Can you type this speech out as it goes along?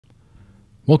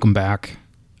Welcome back,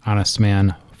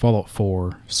 Honestman, Fallout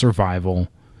 4, Survival.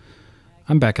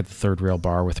 I'm back at the third rail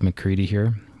bar with MacCready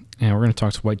here, and we're going to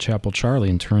talk to Whitechapel Charlie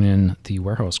and turn in the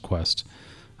warehouse quest.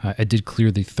 I did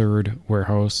clear the third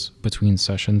warehouse between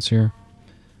sessions here.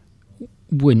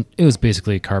 It was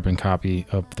basically a carbon copy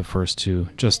of the first two,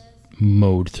 just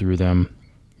mowed through them,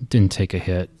 didn't take a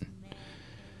hit.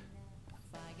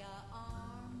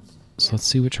 So let's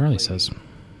see what Charlie says.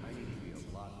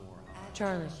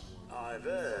 Charlie. I've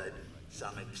heard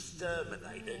some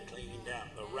exterminator cleaned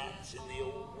out the rats in the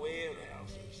old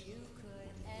warehouses.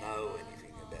 Know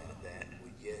anything about that,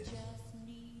 would you?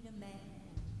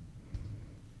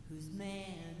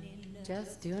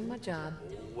 Just doing my job.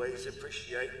 Always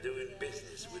appreciate doing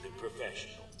business with a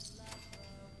professional.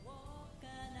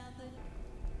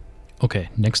 Okay,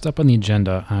 next up on the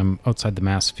agenda, I'm outside the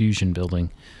Mass Fusion building.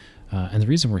 And the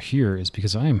reason we're here is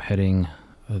because I am heading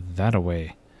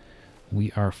that-a-way.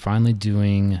 We are finally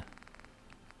doing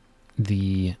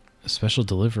the special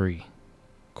delivery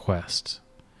quest.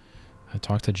 I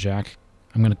talked to Jack.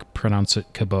 I'm going to pronounce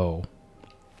it Cabot.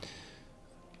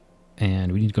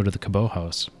 And we need to go to the Cabot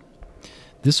House.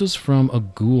 This was from a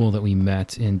ghoul that we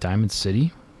met in Diamond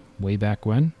City way back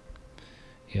when.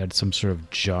 He had some sort of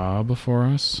job for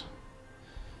us.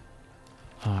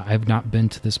 I've not been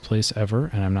to this place ever,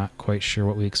 and I'm not quite sure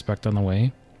what we expect on the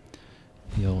way.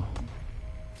 You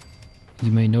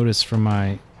may notice from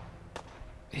my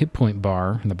hit point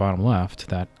bar in the bottom left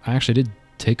that I actually did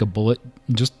take a bullet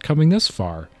just coming this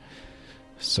far.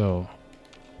 So,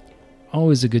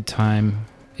 always a good time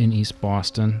in East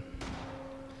Boston.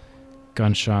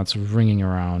 Gunshots ringing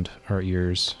around our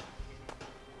ears.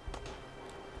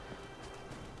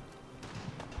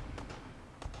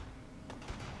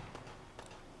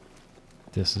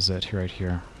 This is it right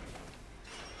here.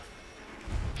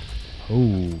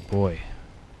 Oh boy.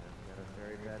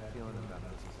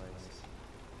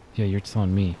 Yeah, you're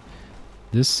telling me.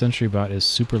 This sentry bot is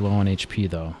super low on HP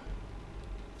though.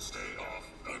 Stay off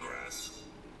the grass.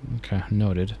 Okay,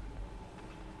 noted.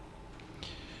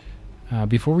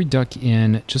 Before we duck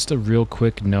in, just a real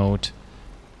quick note.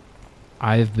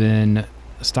 I've been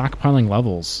stockpiling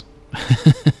levels.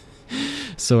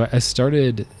 So I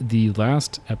started the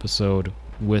last episode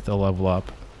with a level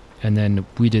up, and then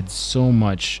we did so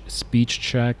much speech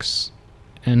checks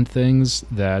and things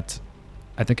that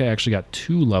I think I actually got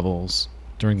 2 levels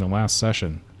during the last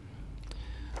session.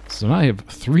 So now I have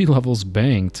 3 levels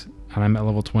banked, and I'm at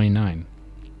level 29.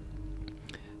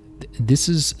 This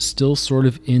is still sort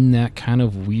of in that kind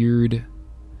of weird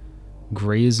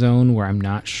gray zone where I'm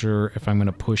not sure if I'm going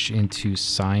to push into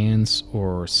science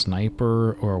or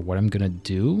sniper or what I'm going to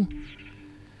do.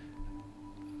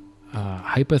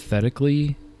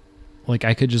 Hypothetically, like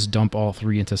I could just dump all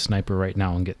 3 into sniper right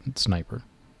now and get sniper.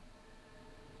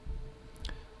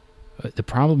 The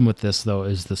problem with this though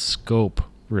is the scope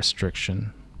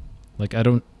restriction. Like I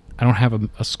don't have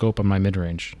a scope on my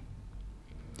mid-range.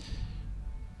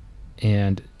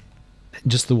 And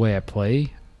just the way I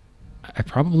play, I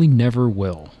probably never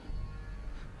will.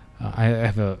 I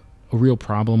have a real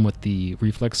problem with the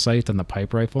reflex sight on the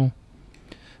pipe rifle.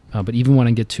 But even when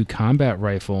I get to combat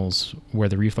rifles where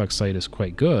the reflex sight is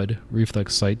quite good,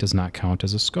 reflex sight does not count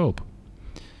as a scope.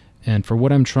 And for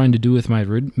what I'm trying to do with my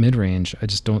mid-range, I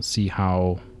just don't see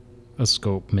how a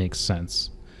scope makes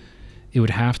sense. It would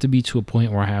have to be to a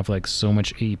point where I have like so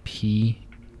much AP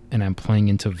and I'm playing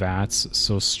into VATS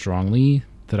so strongly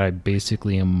that I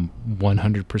basically am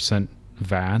 100%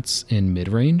 VATS in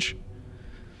mid-range.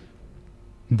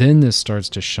 Then this starts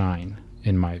to shine,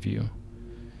 in my view.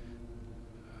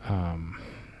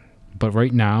 But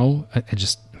right now, I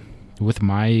just, with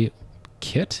my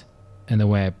kit and the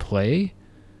way I play,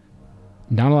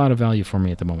 not a lot of value for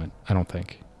me at the moment, I don't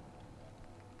think.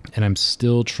 And I'm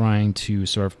still trying to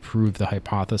sort of prove the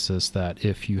hypothesis that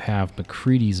if you have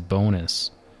MacCready's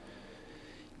bonus,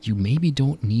 you maybe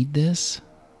don't need this.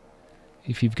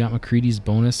 If you've got MacCready's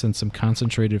bonus and some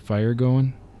concentrated fire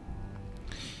going.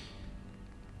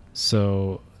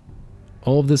 So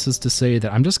all of this is to say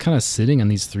that I'm just kind of sitting on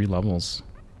these 3 levels.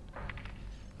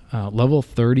 Level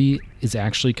 30 is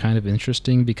actually kind of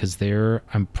interesting because there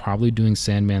I'm probably doing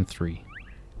Sandman 3.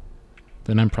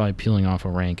 Then I'm probably peeling off a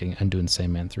rank and doing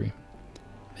Sandman 3.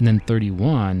 And then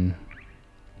 31,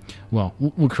 well,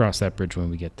 we'll cross that bridge when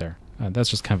we get there. That's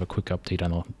just kind of a quick update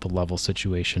on the level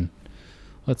situation.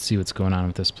 Let's see what's going on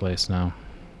with this place now.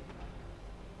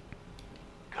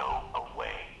 Go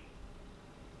away.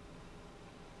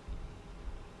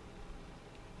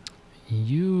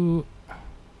 You...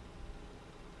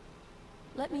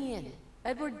 Let me in.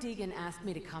 Edward Deegan asked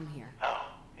me to come here. Oh,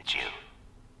 it's you.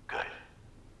 Good.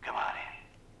 Come on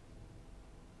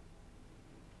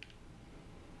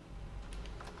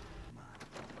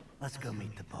Let's go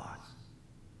meet the boss.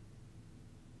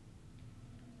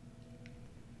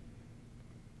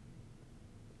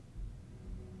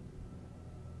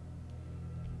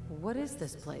 What is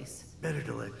this place? Better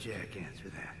to let Jack answer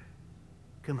that.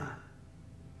 Come on.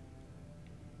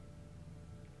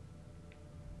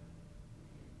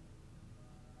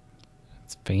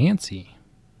 It's fancy.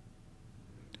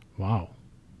 Wow.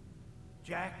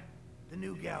 Jack, the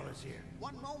new gal is here.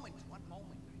 One moment.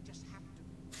 I just have to...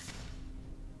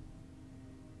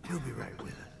 He'll be right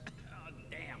with us. Oh,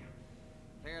 damn.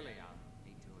 Clearly, I'll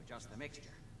need to adjust the mixture.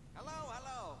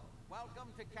 Hello. Welcome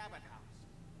to Cabot House.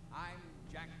 I'm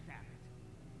Jack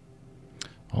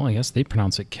Cabot. Well, I guess they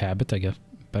pronounce it Cabot. I guess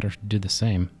better do the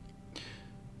same.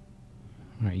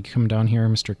 All right, you come down here,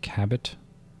 Mr. Cabot.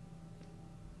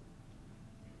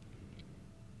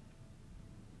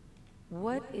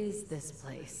 What is this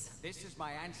place? This is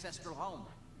my ancestral home.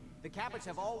 The Cabots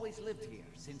have always lived here,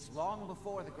 since long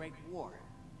before the Great War.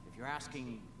 If you're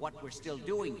asking what we're still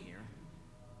doing here,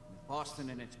 with Boston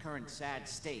in its current sad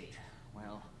state,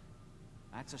 well,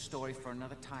 that's a story for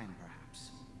another time,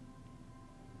 perhaps.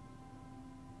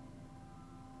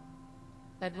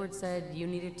 Edward said you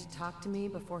needed to talk to me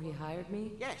before he hired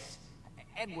me? Yes,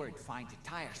 Edward finds it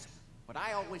tiresome, but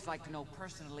I always like to know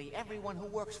personally everyone who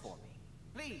works for me.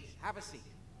 Please, have a seat.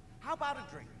 How about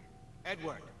a drink?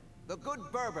 Edward, the good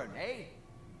bourbon, eh?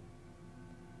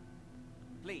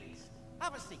 Please,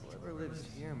 have a seat. Whoever lives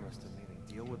here must have made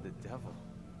a deal with the devil.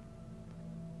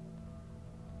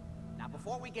 Now,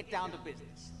 before we get down to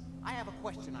business, I have a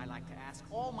question I like to ask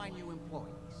all my new employees.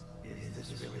 Is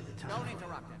this really the time? Don't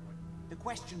interrupt, Edward. The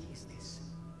question is this.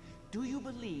 Do you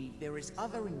believe there is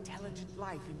other intelligent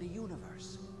life in the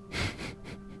universe?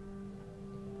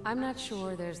 I'm not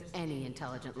sure there's any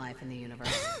intelligent life in the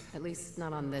universe. At least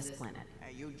not on this planet.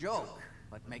 You joke,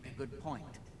 but make a good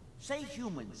point. Say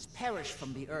humans perish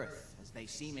from the Earth, as they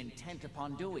seem intent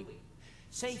upon doing.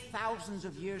 Say thousands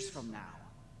of years from now,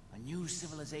 a new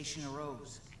civilization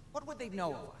arose. What would they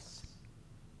know of us?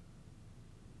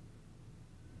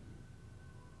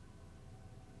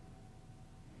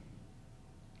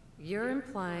 You're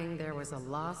implying there was a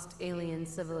lost alien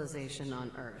civilization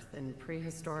on Earth in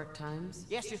prehistoric times?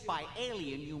 Yes, if by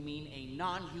alien you mean a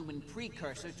non-human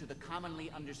precursor to the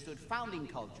commonly understood founding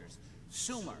cultures.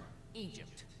 Sumer,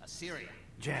 Egypt, Assyria.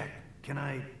 Jack, can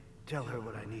I tell her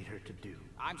what I need her to do?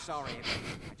 I'm sorry,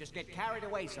 I just get carried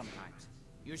away sometimes.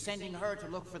 You're sending her to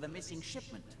look for the missing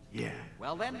shipment. Yeah.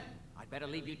 Well then, I'd better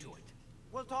leave you to it.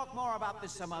 We'll talk more about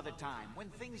this some other time, when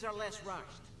things are less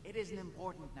rushed. It isn't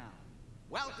important now.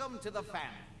 Welcome to the family.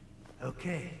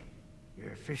 Okay.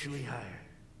 You're officially hired.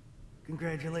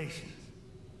 Congratulations.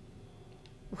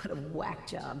 What a whack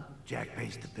job. Jack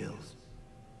pays the bills,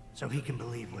 so he can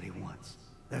believe what he wants.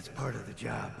 That's part of the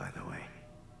job, by the way.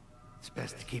 It's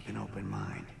best to keep an open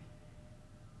mind.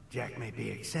 Jack may be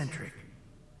eccentric,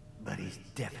 but he's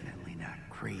definitely not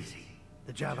crazy.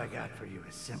 The job I got for you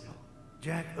is simple.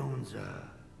 Jack owns a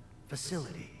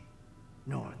facility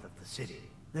north of the city.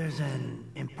 There's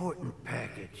an important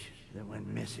package that went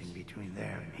missing between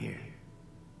there and here.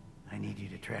 I need you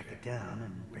to track it down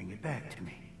and bring it back to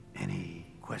me.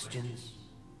 Any questions?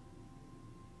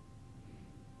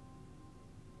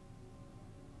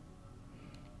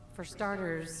 For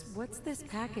starters, what's this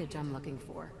package I'm looking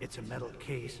for? It's a metal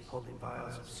case holding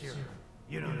vials of serum.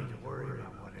 You don't need to worry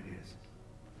about what it is.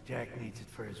 Jack needs it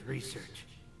for his research.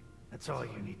 That's all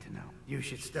you need to know. You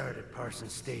should start at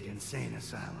Parsons State Insane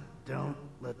Asylum. Don't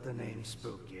let the name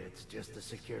spook you. It's just a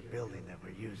secure building that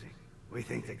we're using. We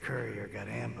think the courier got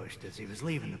ambushed as he was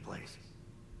leaving the place.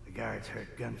 The guards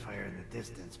heard gunfire in the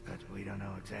distance, but we don't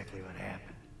know exactly what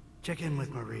happened. Check in with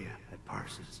Maria at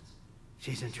Parsons.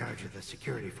 She's in charge of the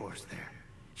security force there.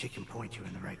 She can point you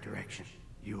in the right direction.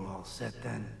 You all set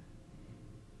then?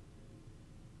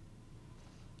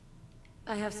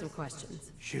 I have some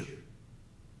questions. Shoot.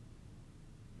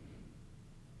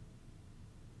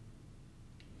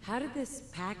 How did this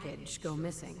package go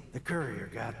missing? The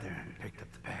courier got there and picked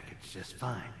up the package just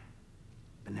fine,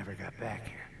 but never got back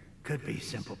here. Could be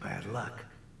simple bad luck,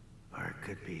 or it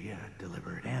could be a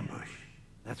deliberate ambush.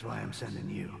 That's why I'm sending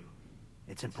you.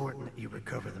 It's important that you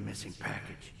recover the missing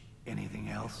package. Anything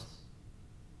else?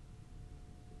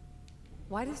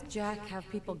 Why does Jack have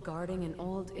people guarding an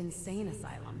old insane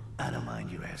asylum? I don't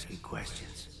mind you asking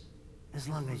questions, as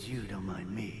long as you don't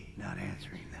mind me not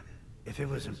answering them. If it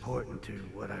was important to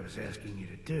what I was asking you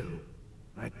to do,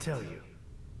 I'd tell you.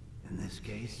 In this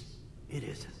case, it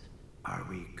isn't. Are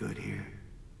we good here?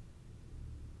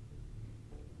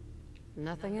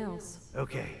 Nothing else.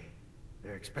 Okay.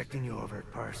 They're expecting you over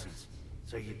at Parsons,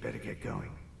 so you'd better get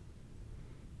going.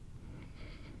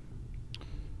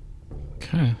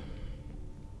 Okay.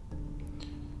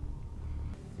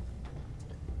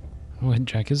 Oh,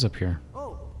 Jack is up here.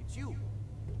 Oh, it's you.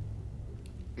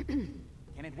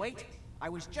 Can it wait? I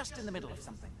was just in the middle of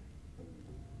something.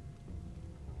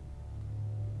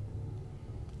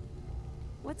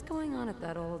 What's going on at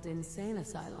that old insane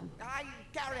asylum? I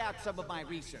carry out some of my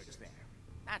research there.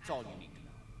 That's all you need to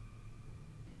know.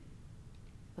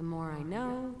 The more I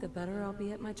know, the better I'll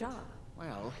be at my job.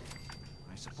 Well,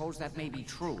 I suppose that may be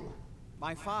true.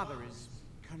 My father is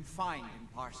confined in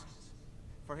Parsons.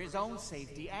 For his own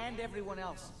safety and everyone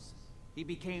else's. He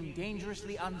became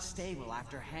dangerously unstable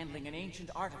after handling an ancient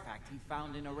artifact he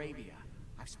found in Arabia.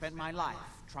 I've spent my life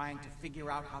trying to figure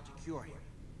out how to cure him.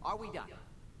 Are we done?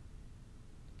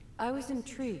 I was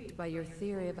intrigued by your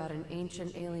theory about an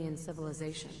ancient alien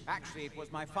civilization. Actually, it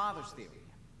was my father's theory.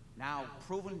 Now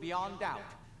proven beyond doubt,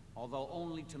 although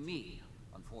only to me,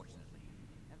 unfortunately.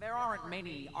 And there aren't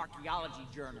many archaeology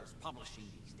journals publishing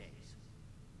these days.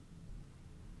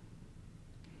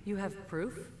 You have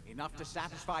proof? Enough to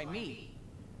satisfy me.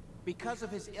 Because of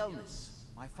his illness,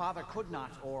 my father could not,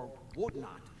 or would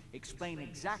not, explain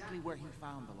exactly where he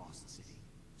found the lost city.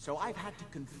 So I've had to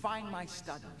confine my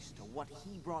studies to what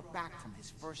he brought back from his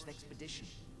first expedition.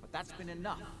 But that's been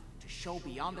enough to show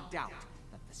beyond a doubt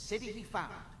that the city he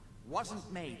found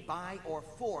wasn't made by or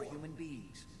for human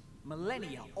beings.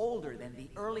 Millennia older than the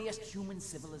earliest human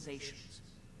civilizations.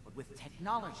 But with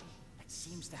technology that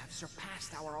seems to have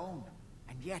surpassed our own.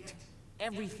 And yet,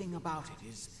 everything about it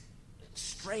is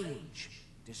strange,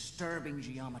 disturbing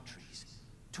geometries,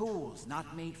 tools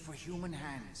not made for human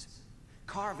hands,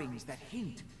 carvings that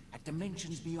hint at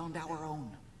dimensions beyond our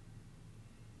own.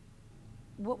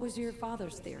 What was your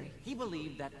father's theory? He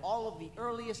believed that all of the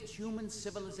earliest human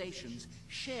civilizations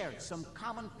shared some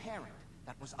common parent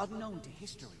that was unknown to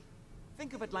history.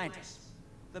 Think of Atlantis.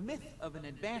 The myth of an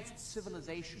advanced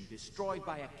civilization destroyed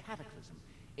by a cataclysm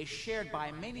is shared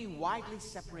by many widely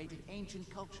separated ancient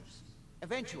cultures.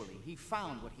 Eventually, he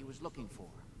found what he was looking for.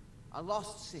 A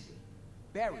lost city,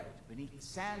 buried beneath the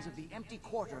sands of the empty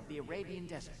quarter of the Arabian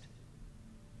desert.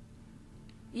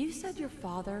 You said your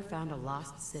father found a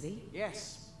lost city?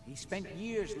 Yes, he spent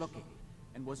years looking,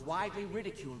 and was widely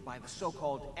ridiculed by the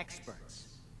so-called experts.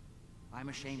 I'm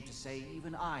ashamed to say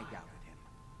even I doubted him.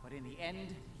 But in the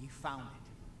end, he found it.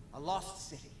 A lost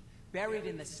city, buried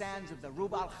in the sands of the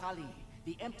Rub al-Khali,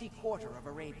 the empty quarter of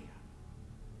Arabia.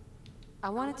 I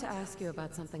wanted to ask you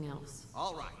about something else.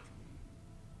 All right.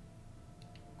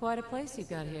 Quite a place you've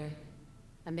got here.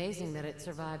 Amazing that it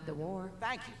survived the war.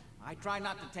 Thank you. I try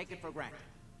not to take it for granted.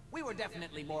 We were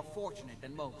definitely more fortunate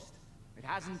than most. It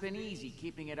hasn't been easy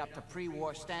keeping it up to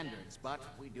pre-war standards, but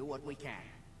we do what we can.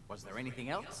 Was there anything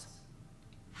else?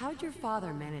 How'd your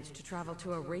father manage to travel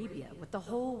to Arabia with the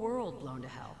whole world blown to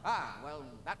hell? Ah, well,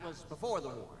 that was before the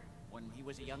war, when he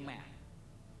was a young man.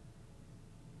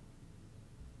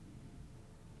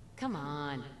 Come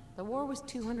on. The war was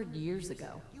 200 years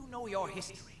ago. You know your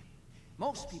history.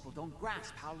 Most people don't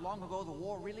grasp how long ago the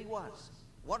war really was.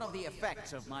 One of the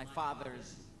effects of my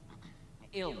father's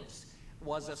illness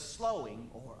was a slowing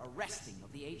or arresting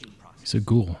of the aging process. He's a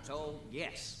ghoul. So,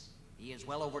 yes, he is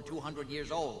well over 200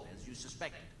 years old, as you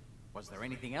suspected. Was there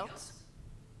anything else?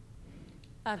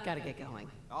 I've got to get going.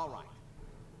 All right.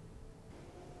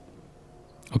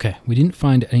 Okay, we didn't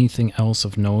find anything else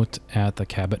of note at the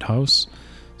Cabot House,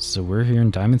 so we're here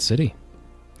in Diamond City.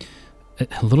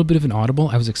 A little bit of an audible.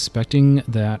 I was expecting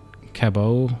that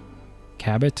Cabot,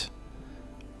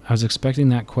 I was expecting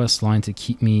that quest line to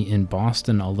keep me in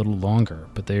Boston a little longer,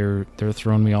 but they're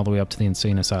throwing me all the way up to the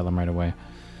insane asylum right away,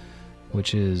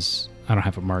 which is, I don't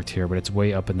have it marked here, but it's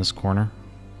way up in this corner.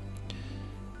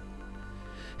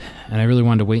 And I really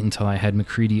wanted to wait until I had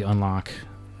MacCready unlock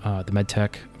the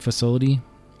medtech facility,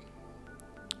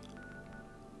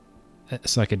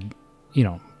 so I could, you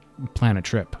know, plan a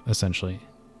trip, essentially.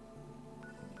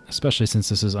 Especially since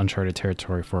this is uncharted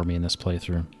territory for me in this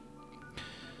playthrough.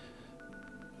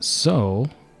 So,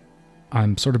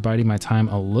 I'm sort of biding my time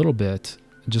a little bit,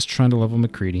 just trying to level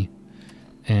MacCready.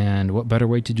 And what better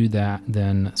way to do that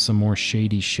than some more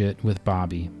shady shit with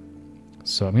Bobbi.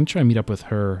 So I'm going to try and meet up with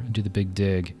her, do the big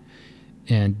dig.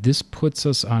 And this puts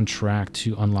us on track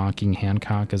to unlocking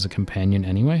Hancock as a companion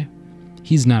anyway.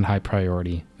 He's not high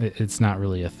priority. It's not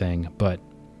really a thing, but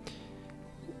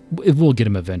it will get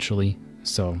him eventually.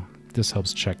 So this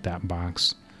helps check that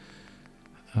box.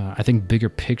 I think bigger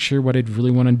picture, what I'd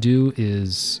really want to do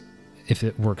is, if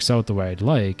it works out the way I'd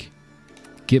like,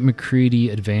 get MacCready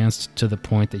advanced to the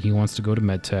point that he wants to go to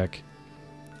medtech,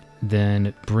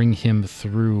 then bring him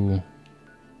through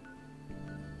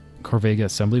Corvega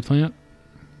Assembly Plant,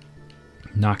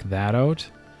 knock that out,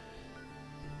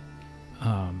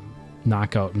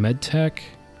 knock out MedTech,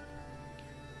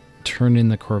 turn in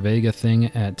the Corvega thing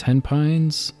at 10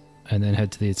 Pines, and then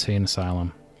head to the insane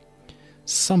asylum.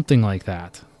 Something like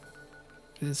that.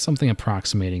 Something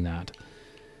approximating that.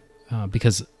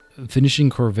 Because finishing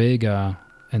Corvega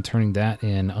and turning that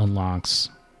in unlocks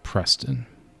Preston.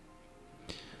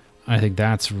 I think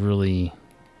that's really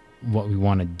what we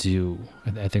want to do.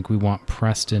 I think we want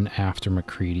Preston after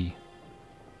MacCready.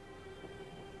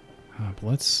 But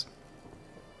let's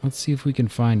see if we can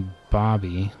find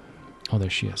Bobbi. Oh, there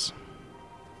she is.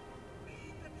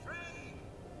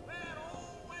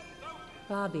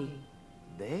 Bobbi.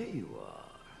 There you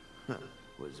are.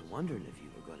 Was wondering if you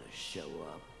were gonna show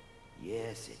up.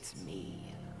 Yes, it's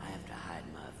me. I have to hide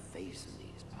my face in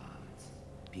these parts.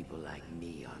 People like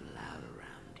me aren't allowed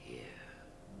around here.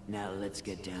 Now let's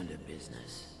get down to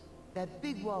business. That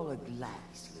big wall of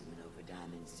glass looming over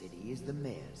Diamond City is the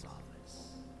mayor's office.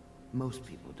 Most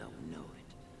people don't know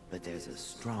it, but there's a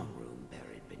strong room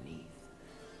buried beneath.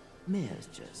 Mayor's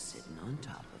just sitting on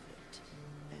top of it.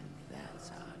 And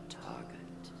that's our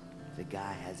target. The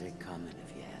guy has it coming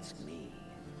if you ask me.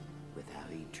 With how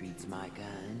he treats my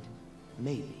kind,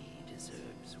 maybe he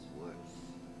deserves worse.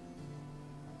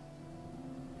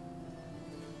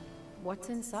 What's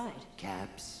inside?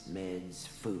 Caps, meds,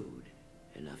 food.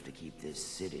 Enough to keep this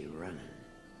city running.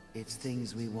 It's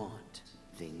things we want.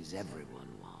 Things everyone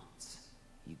wants.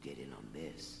 You get in on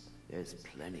this, there's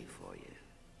plenty for you.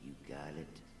 You got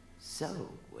it? So,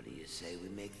 what do you say we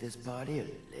make this party a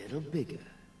little bigger?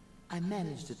 I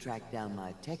managed to track down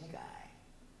my tech guy.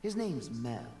 His name's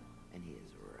Mel, and he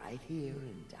is right here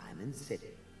in Diamond City.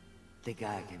 The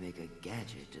guy can make a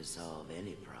gadget to solve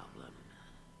any problem.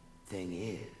 Thing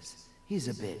is, he's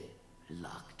a bit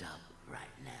locked up right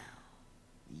now.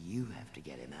 You have to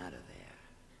get him out of there.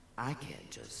 I can't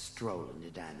just stroll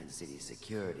into Diamond City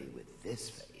security with this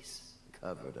face,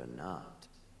 covered or not.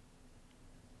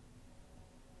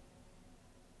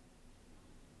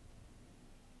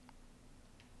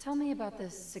 Tell me about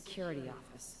this security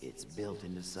office. It's built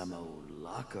into some old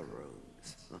locker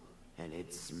rooms, and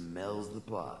it smells the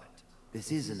part.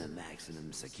 This isn't a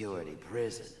maximum security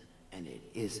prison, and it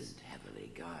isn't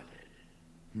heavily guarded.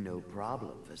 No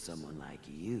problem for someone like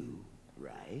you,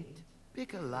 right?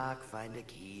 Pick a lock, find a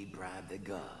key, bribe the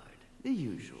guard. The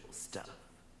usual stuff.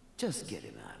 Just get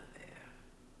him out of there.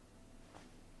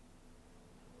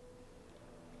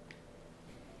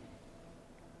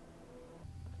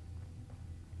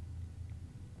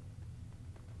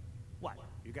 What?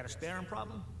 You got a staring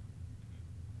problem?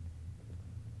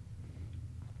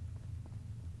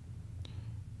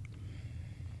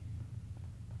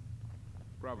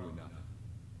 Probably not.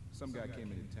 Some guy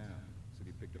came into town, said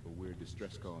he picked up a weird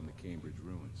distress call in the Cambridge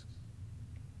ruins.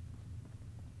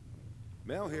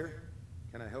 Mel here.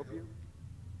 Can I help you?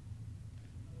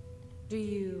 Do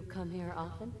you come here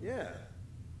often? Yeah.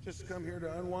 Just come here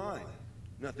to unwind.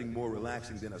 Nothing more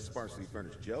relaxing than a sparsely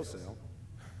furnished jail cell.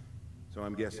 So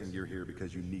I'm guessing you're here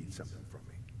because you need something from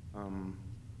me.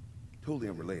 Totally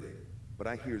unrelated, but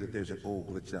I hear that there's an old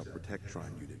glitched out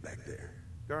Protectron unit back there.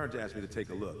 Guards asked me to take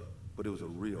a look, but it was a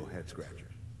real head scratcher.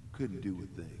 Couldn't do a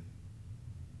thing.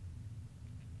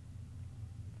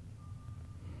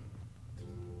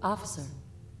 Officer.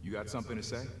 You got something to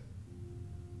say?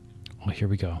 Oh, here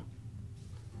we go.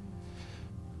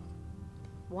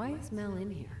 Why is Mel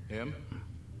in here? Him?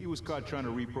 He was caught trying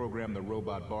to reprogram the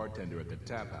robot bartender at the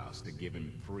tap house to give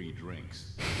him free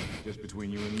drinks. Just between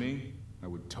you and me, I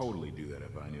would totally do that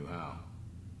if I knew how.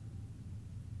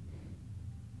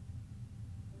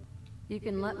 You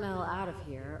can let Mel out of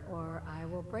here, or I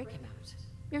will break him out.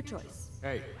 Your choice.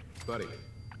 Hey, buddy,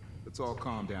 let's all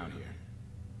calm down here.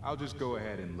 I'll just go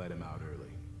ahead and let him out early.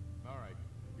 All right,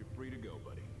 you're free to go,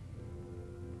 buddy.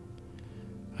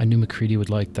 I knew MacCready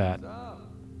would like that. So,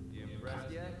 you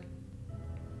impressed yet?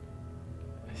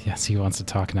 Yes, he wants to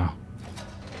talk now.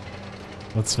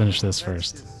 Let's finish this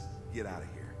first. Let's just get out of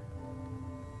here.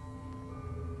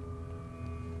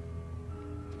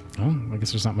 Oh, I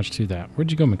guess there's not much to that.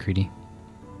 Where'd you go, MacCready?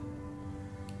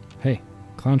 Hey,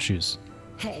 clown shoes.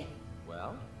 Hey.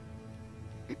 Well?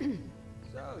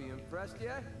 So, you impressed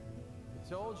yet? I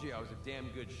told you I was a damn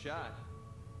good shot.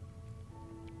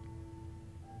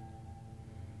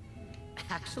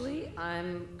 Actually,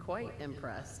 I'm quite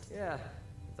impressed. Yeah,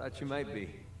 I thought you might be.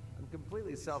 I'm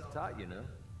completely self-taught, you know.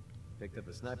 Picked up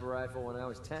a sniper rifle when I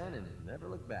was 10 and never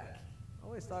looked back.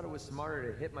 Always thought it was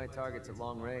smarter to hit my targets at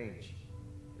long range.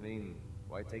 I mean,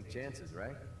 why take chances,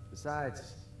 right?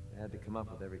 Besides, I had to come up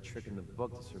with every trick in the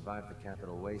book to survive the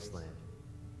Capital Wasteland.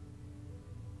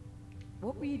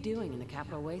 What were you doing in the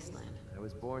Capital Wasteland? I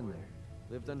was born there.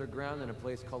 Lived underground in a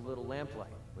place called Little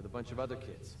Lamplight. with a bunch of other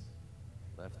kids.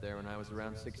 Left there when I was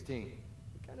around 16.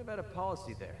 We kind of had a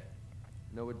policy there.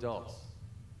 No adults.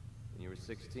 When you were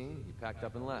 16, you packed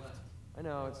up and left. I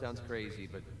know, it sounds crazy,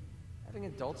 but having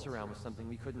adults around was something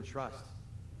we couldn't trust.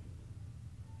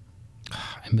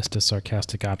 I missed a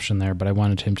sarcastic option there, but I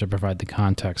wanted him to provide the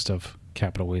context of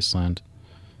Capital Wasteland.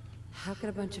 How could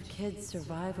a bunch of kids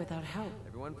survive without help?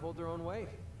 Everyone pulled their own weight.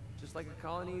 Just like a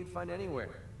colony you'd find anywhere.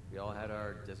 We all had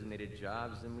our designated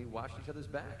jobs and we washed each other's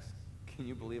backs. Can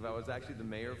you believe I was actually the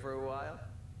mayor for a while?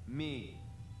 Me.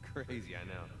 Crazy, I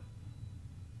know.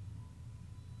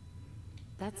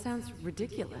 That sounds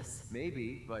ridiculous.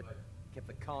 Maybe, but kept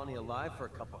the colony alive for a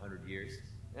couple hundred years.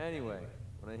 Anyway,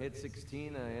 when I hit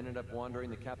 16, I ended up wandering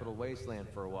the Capital Wasteland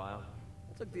for a while.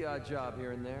 I took the odd job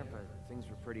here and there, but things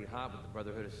were pretty hot with the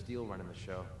Brotherhood of Steel running the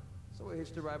show. So I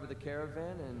hitched a ride with a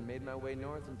caravan and made my way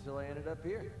north until I ended up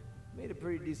here. Made a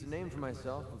pretty decent name for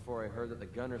myself before I heard that the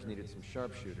Gunners needed some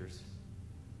sharpshooters.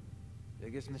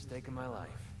 Biggest mistake of my life.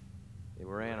 They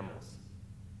were animals.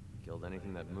 Killed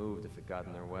anything that moved if it got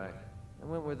in their way. I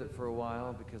went with it for a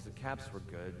while because the caps were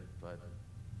good, but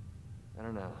I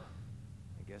don't know.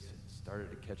 I guess it started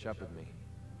to catch up with me.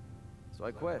 So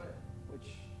I quit, which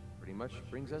pretty much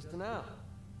brings us to now.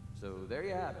 So there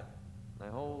you have it. My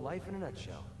whole life in a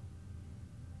nutshell.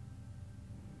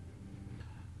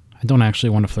 I don't actually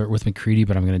want to flirt with MacCready,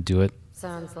 but I'm going to do it.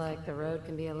 Sounds like the road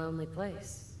can be a lonely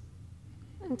place.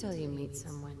 Until you meet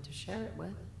someone to share it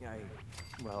with. I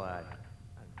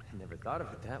never thought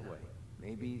of it that way.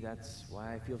 Maybe that's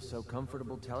why I feel so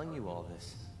comfortable telling you all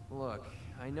this. Look,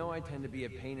 I know I tend to be a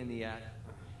pain in the ass.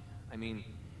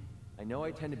 I know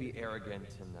I tend to be arrogant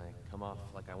and I come off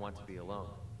like I want to be alone.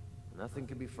 Nothing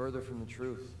could be further from the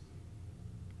truth.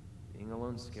 Being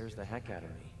alone scares the heck out of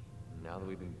me. Now that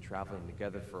we've been traveling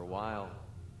together for a while,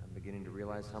 I'm beginning to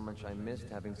realize how much I missed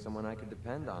having someone I could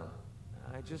depend on.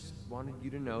 I just wanted you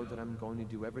to know that I'm going to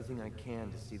do everything I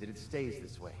can to see that it stays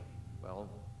this way. Well,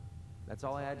 that's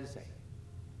all I had to say.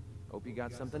 Hope you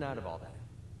got something out of all that.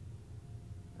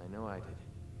 I know I did.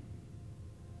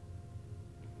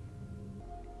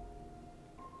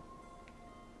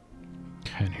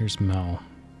 Okay, and here's Mel.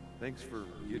 Thanks for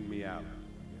getting me out.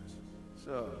 Yes.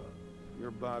 So,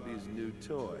 you're Bobby's new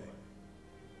toy.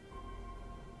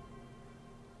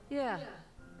 Yeah,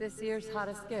 this year's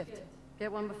hottest gift. Get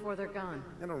one before they're gone.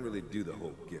 I don't really do the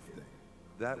whole gift thing.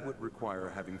 That would require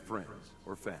having friends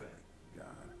or family. God,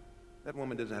 that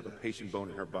woman doesn't have a patient bone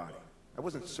in her body. I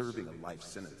wasn't serving a life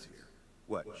sentence here.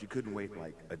 What, she couldn't wait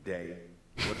like a day?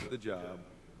 What's the job?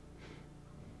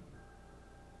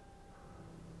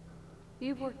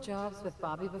 You've worked jobs with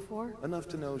Bobbi before? Enough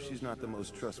to know she's not the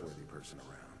most trustworthy person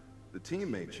around. The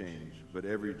team may change, but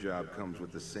every job comes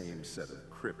with the same set of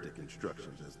cryptic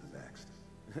instructions as the next.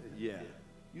 Yeah,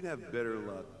 you'd have better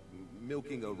luck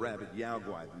milking a rabid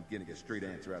Yaogwai than getting a straight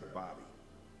answer out of Bobby.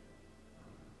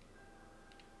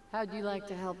 How'd you like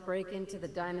to help break into the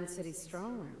Diamond City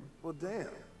strongroom? Well, damn.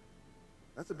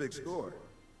 That's a big score.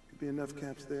 Could be enough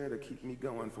caps there to keep me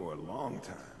going for a long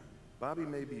time. Bobby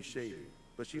may be shady,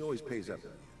 but she always pays up in the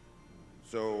end.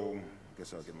 So, I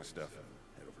guess I'll get my stuff and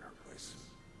head over to her place.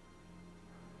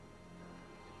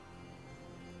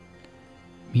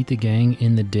 Meet the gang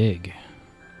in the dig.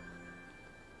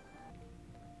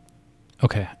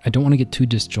 Okay, I don't want to get too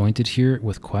disjointed here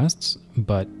with quests,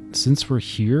 but since we're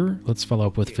here, let's follow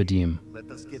up with Vadim. Let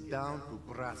us get down to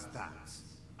brass tacks.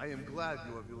 I am glad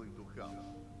you are willing to help.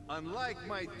 Unlike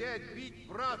my deadbeat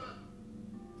brother.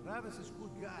 Travis is a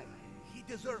good guy. He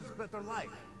deserves better life.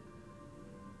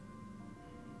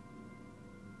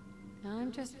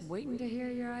 I'm just waiting to hear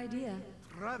your idea.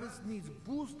 Travis needs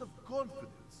boost of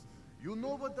confidence. You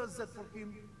know what does that for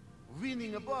him?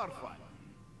 Winning a bar fight.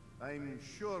 I'm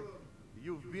sure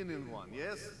you've been in one,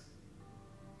 yes?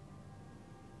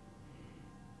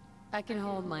 I can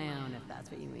hold my own if that's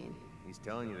what you mean. He's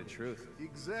telling you the truth.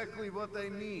 Exactly what I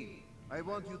mean. I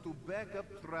want you to back up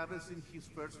Travis in his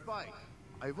first fight.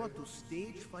 I want to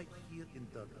stage fight here in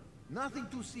Dublin. Nothing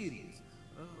too serious.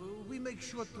 We make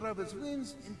sure Travis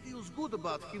wins and feels good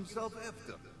about himself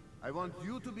after. I want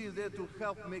you to be there to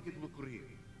help make it look real.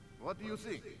 What do you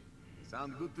think?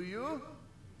 Sound good to you?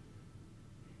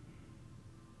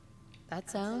 That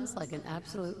sounds like an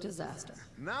absolute disaster.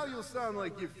 Now you sound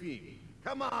like a fiend.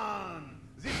 Come on!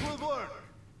 This will work!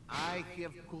 I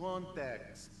have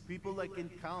contacts, people I can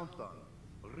count on.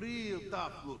 Real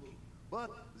tough looking.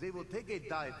 But they will take a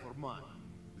dive for money.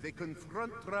 They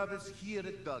confront Travis here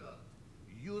at Dugout.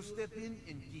 You step in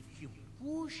and give him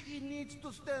push he needs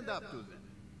to stand up to them.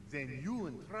 Then you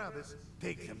and Travis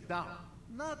take them down.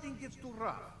 Nothing gets too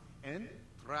rough. And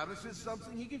Travis is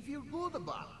something he can feel good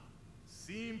about.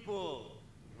 Simple.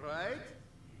 right?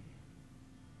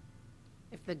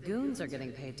 If the goons are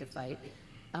getting paid to fight,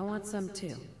 I want some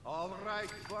too. All right,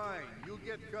 fine. You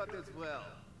get cut as well.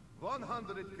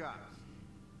 100 cops.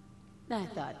 I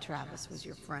thought Travis was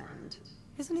your friend.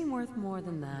 Isn't he worth more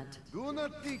than that? Do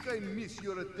not think I miss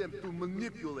your attempt to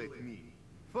manipulate me.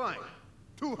 Fine.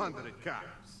 200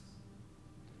 cops.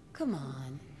 Come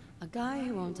on. A guy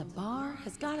who owns a bar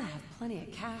has got to have plenty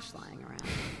of cash lying around.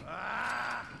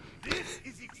 Ah! This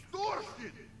is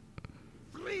extortion!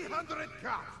 300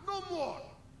 cops, no more!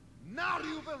 Now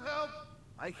you will help?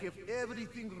 I have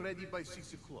everything ready by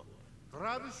 6 o'clock.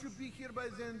 Travis should be here by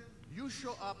then. You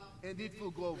show up and it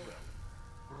will go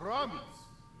well. Promise.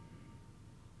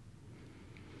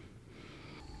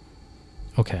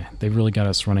 Okay, they've really got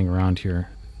us running around here.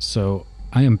 So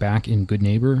I am back in Good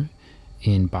Neighbor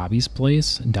in Bobby's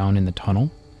place down in the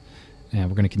tunnel. And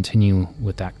we're going to continue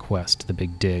with that quest, the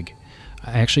Big Dig.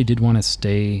 I actually did want to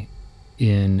stay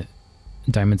in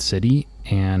Diamond City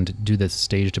and do the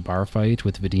staged bar fight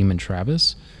with Vadim and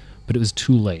Travis, but it was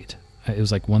too late. It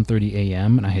was like 1:30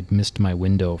 a.m. and I had missed my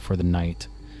window for the night.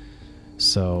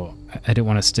 So I didn't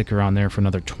want to stick around there for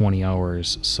another 20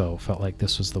 hours, so felt like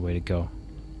this was the way to go.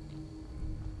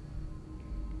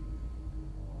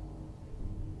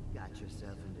 Got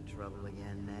yourself into trouble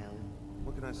again, Mel?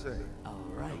 What can I say? All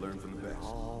right. I learned from the best.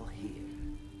 All here.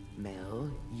 Mel,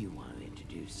 you want to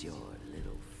introduce your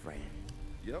little friend?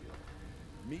 Yep.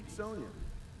 Meet Sonya.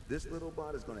 This little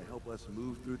bot is going to help us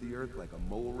move through the earth like a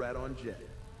mole rat on jet.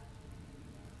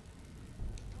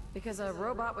 Because a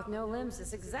robot with no limbs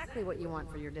is exactly what you want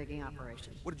for your digging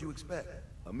operation. What did you expect?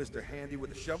 A Mr. Handy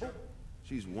with a shovel?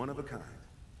 She's one of a kind.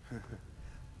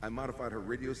 I modified her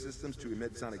radio systems to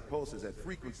emit sonic pulses at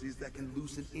frequencies that can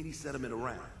loosen any sediment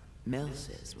around. Mel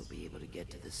says we'll be able to get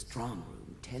to the strong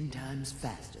room 10 times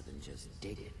faster than just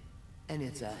digging. And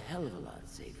it's a hell of a lot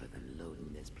safer than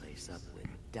loading this place up with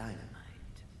dynamite.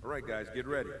 All right, guys, get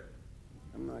ready.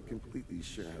 I'm not completely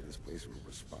sure how this place will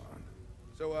respond.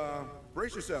 So,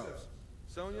 brace yourselves.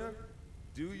 Sonya,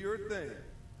 do your thing.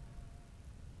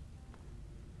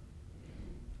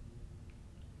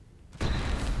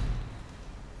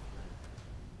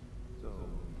 So,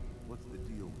 what's the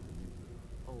deal with the new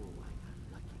girl? Oh, I got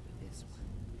lucky with this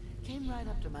one. Came right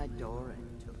up to my door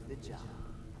and took the job.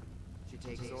 She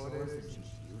takes orders and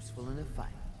she's useful in a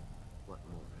fight. What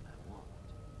more can I want?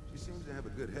 She seems to have a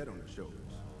good head on her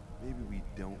shoulders. Maybe we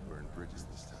don't burn bridges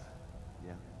this time.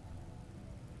 Yeah?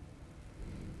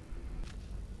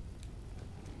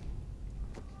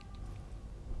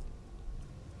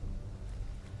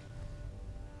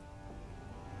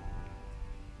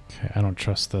 Okay, I don't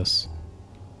trust this.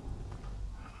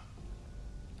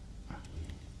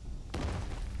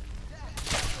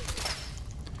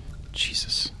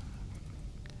 Jesus.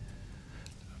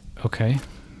 Okay.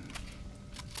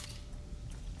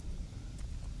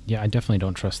 Yeah, I definitely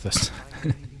don't trust this.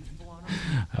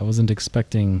 I wasn't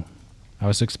expecting... I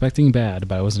was expecting bad,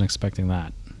 but I wasn't expecting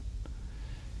that.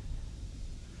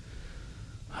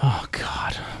 Oh,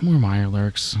 God. More Meyer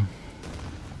lurks.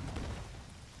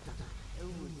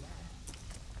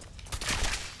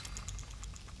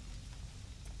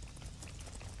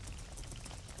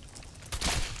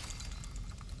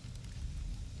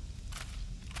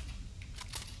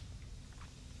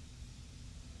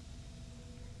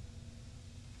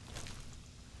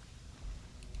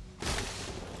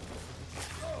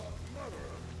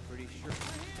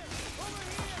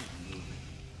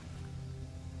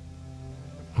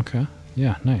 Okay.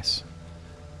 Yeah, nice.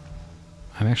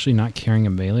 I'm actually not carrying a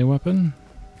melee weapon.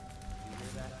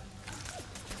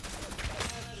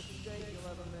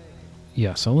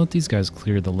 Yes, I'll let these guys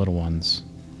clear the little ones.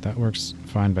 That works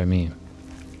fine by me.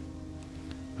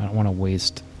 I don't want to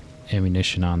waste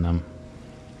ammunition on them.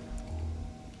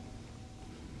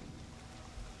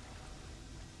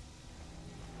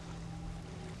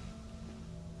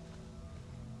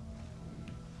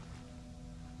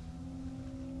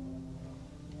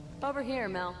 Over here,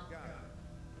 Mel.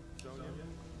 Sonya,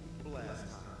 blast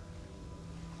time.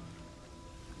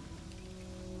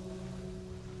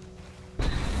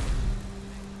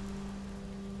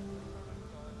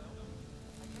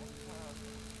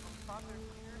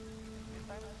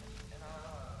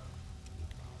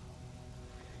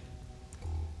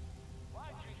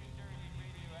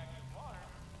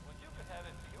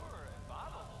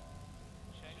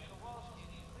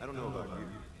 I don't know about you,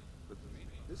 but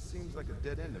this seems like a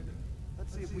dead end to me.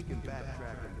 Let's see if we can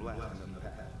backtrack and blast another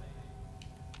path.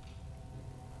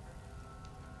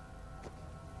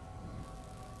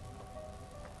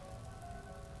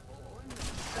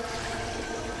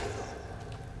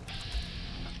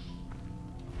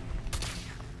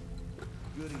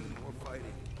 Goody, more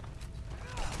fighting.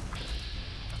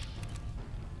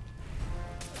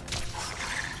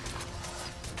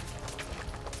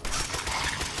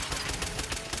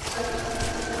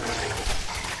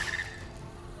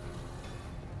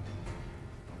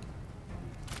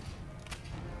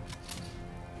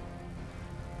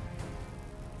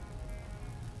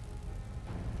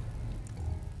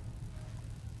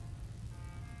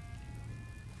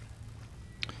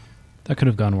 That could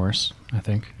have gone worse, I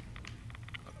think.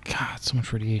 God, so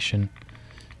much radiation.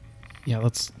 Yeah,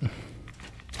 let's...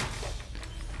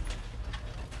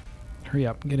 Hurry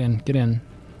up, get in, get in.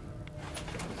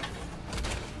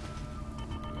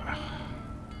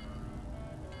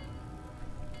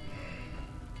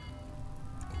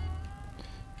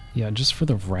 Yeah, just for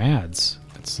the rads.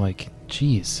 It's like,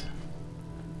 geez.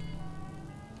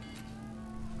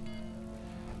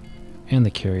 And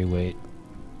the carry weight.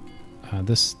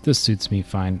 This suits me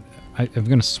fine. I'm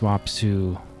gonna swap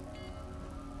to...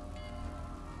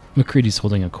 MacCready's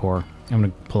holding a core. I'm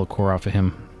gonna pull a core off of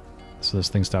him so this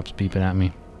thing stops beeping at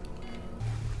me.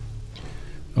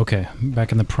 Okay,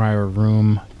 back in the prior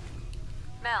room.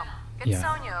 Mel, get Yeah.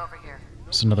 Sonya over here.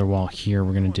 There's another wall here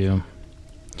we're gonna do.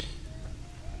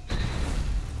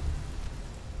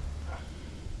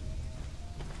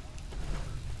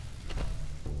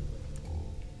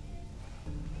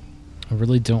 I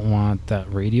really don't want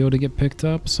that radio to get picked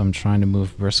up, so I'm trying to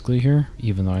move briskly here,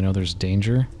 even though I know there's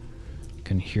danger. You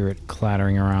can hear it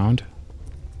clattering around.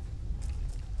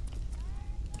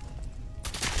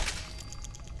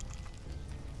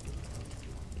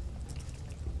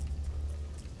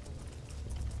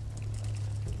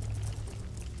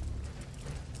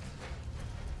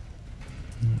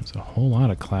 There's a whole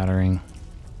lot of clattering.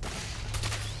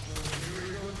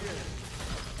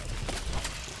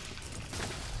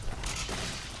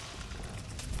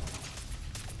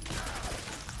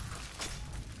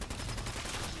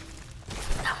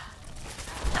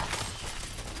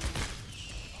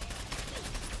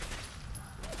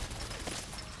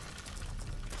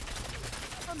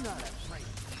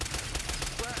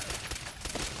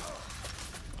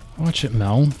 Watch it,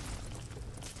 Mel.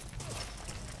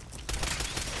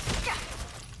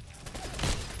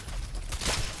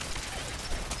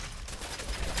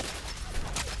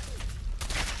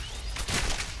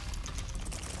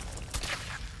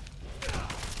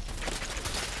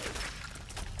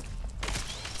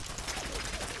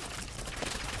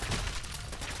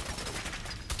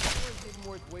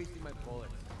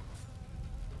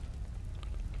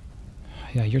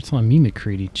 Yeah, you're telling me,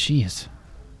 MacCready. Jeez.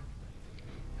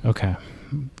 Okay.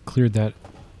 Cleared that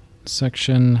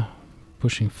section.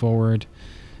 Pushing forward.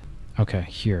 Okay,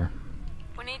 here.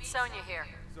 We need Sonya here.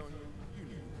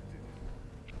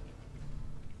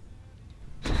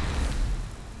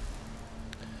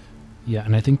 Yeah,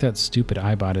 and I think that stupid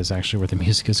iBot is actually where the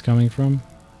music is coming from.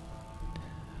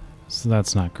 So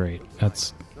that's not great.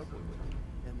 That's... Then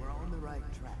we're on the right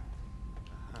track.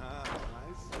 I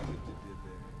see what you did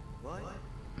there. What?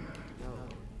 No,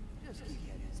 just keep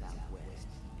heading southwest.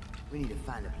 We need to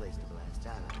find a place to blast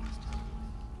out of this time.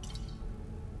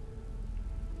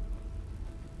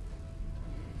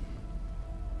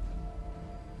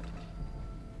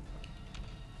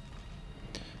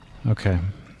 Okay.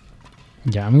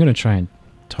 Yeah, I'm gonna try and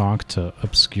talk to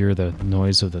obscure the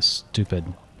noise of the stupid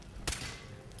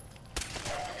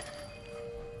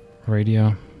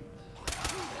radio.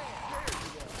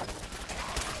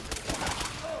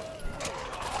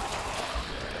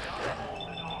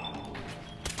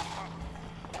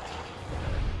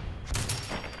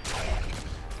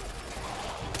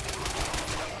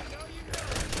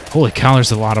 Holy cow,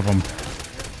 there's a lot of them.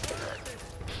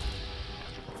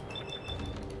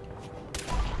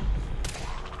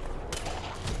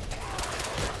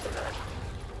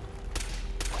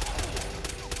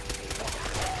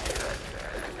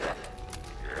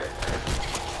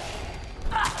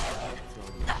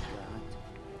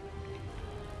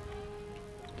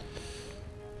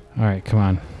 Alright, come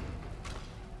on.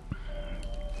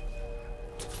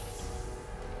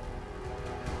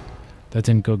 That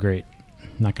didn't go great.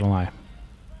 Not gonna lie.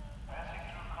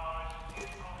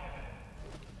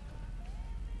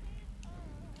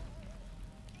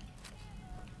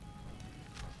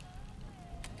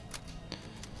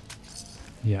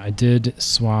 Yeah, I did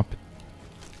swap.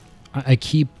 I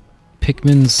keep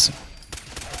Pikmin's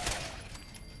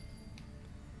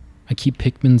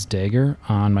dagger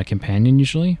on my companion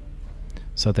usually,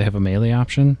 so that they have a melee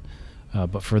option.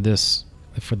 But for this,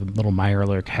 for the little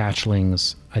Mirelurk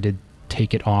hatchlings, I did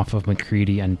take it off of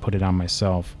MacCready and put it on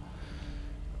myself.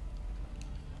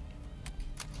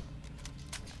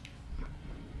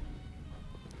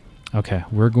 Okay,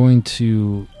 we're going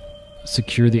to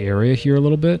secure the area here a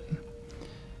little bit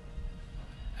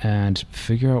and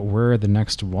figure out where the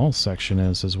next wall section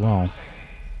is as well.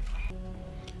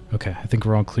 Okay, I think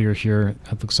we're all clear here.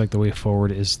 It looks like the way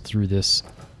forward is through this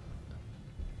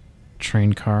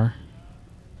train car.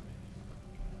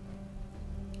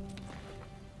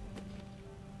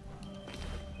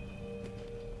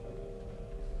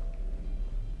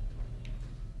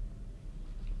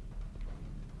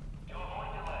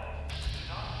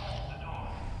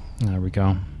 There we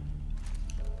go.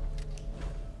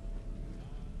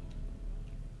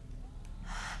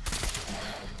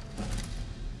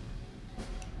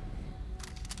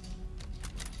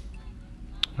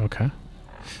 Okay.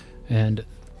 And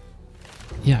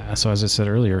yeah, so as I said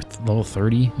earlier, level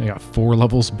 30. I got 4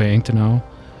 levels banked now.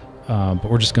 But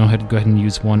we're just going to go ahead and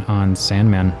use one on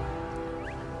Sandman.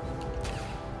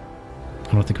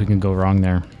 I don't think we can go wrong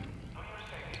there.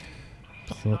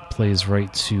 Plays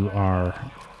right to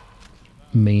our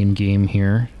main game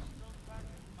here.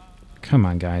 Come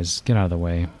on, guys. Get out of the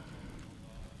way.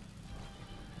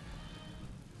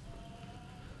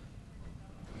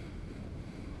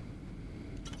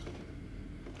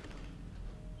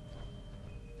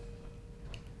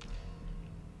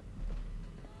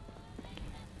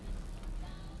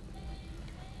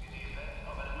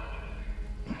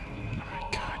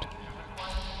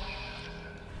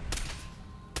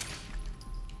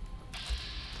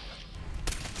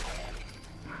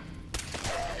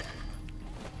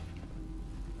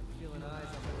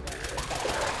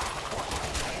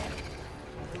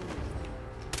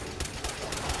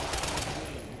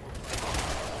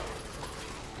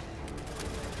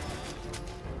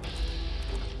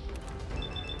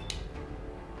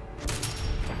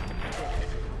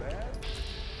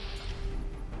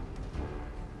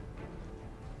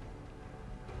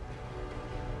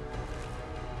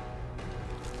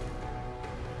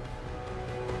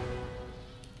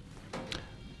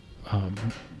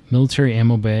 Military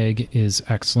ammo bag is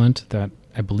excellent. That,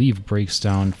 I believe, breaks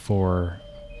down for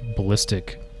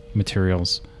ballistic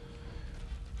materials,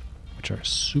 which are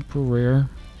super rare.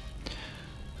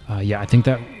 Yeah, I think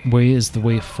that way is the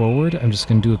way forward. I'm just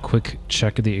going to do a quick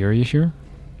check of the area here.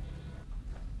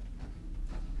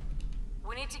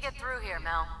 We need to get through here,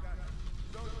 Mel.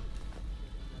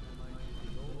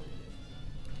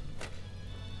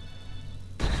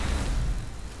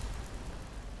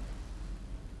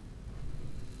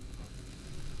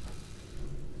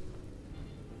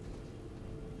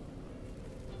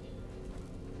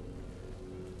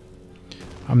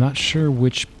 I'm not sure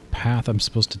which path I'm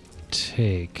supposed to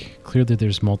take. Clearly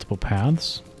there's multiple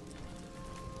paths.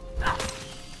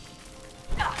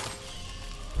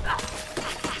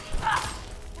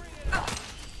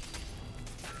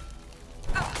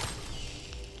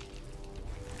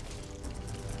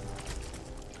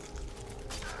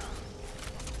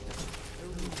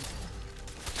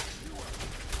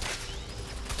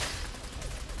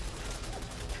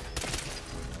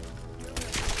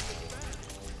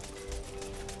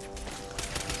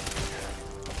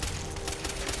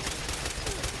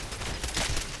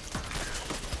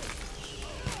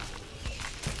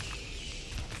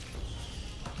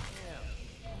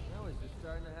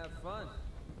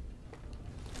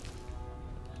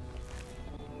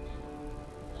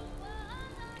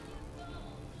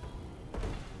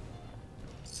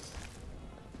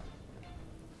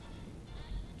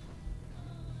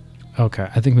 Okay,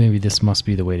 I think maybe this must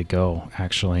be the way to go,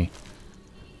 actually.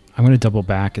 I'm going to double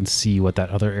back and see what that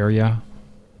other area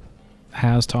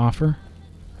has to offer.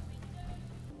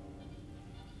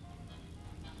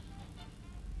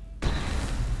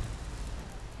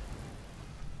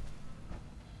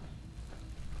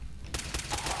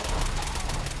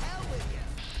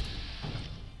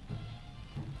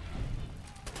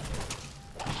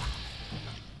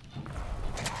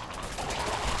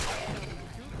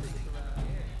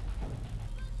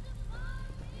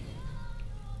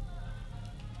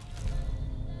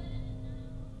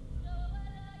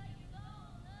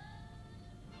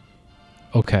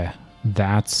 Okay,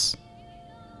 that's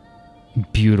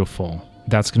beautiful.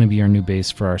 That's going to be our new base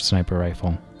for our sniper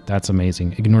rifle. That's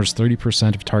amazing. Ignores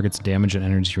 30% of target's damage and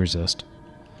energy resist.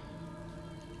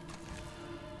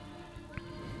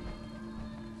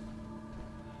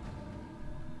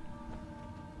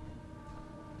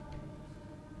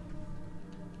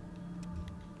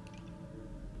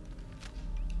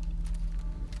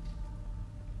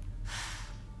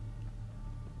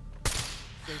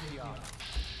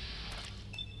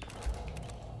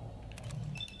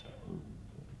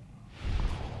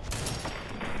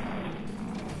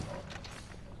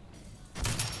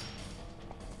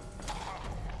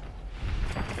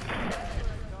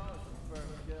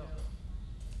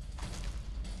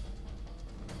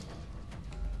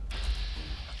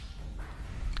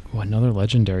 Oh, another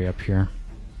legendary up here.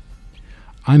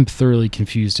 I'm thoroughly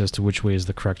confused as to which way is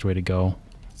the correct way to go.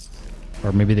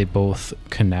 Or maybe they both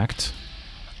connect.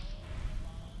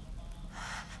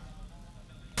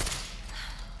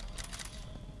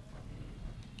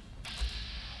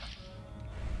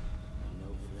 No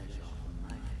flesh off of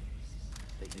my face,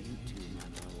 but you two might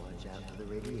want to watch out for the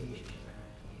radiation.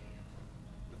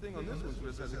 thing on this one's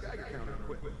list has a Geiger counter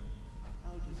equipped.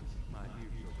 I'll just keep my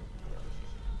ears open.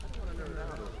 I don't want to know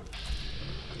now,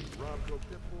 though. Rob Go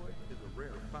Pip Boy is a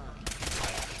rare find.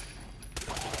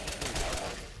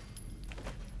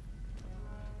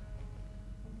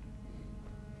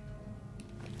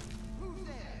 Who's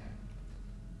there?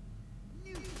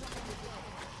 Knew someone was there.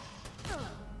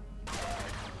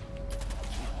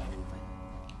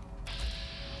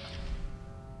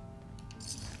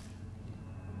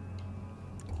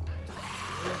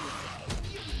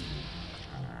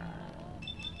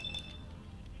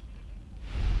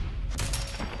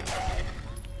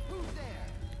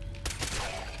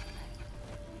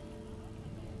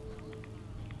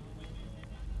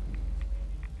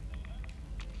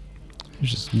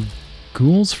 There's just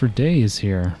ghouls for days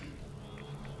here.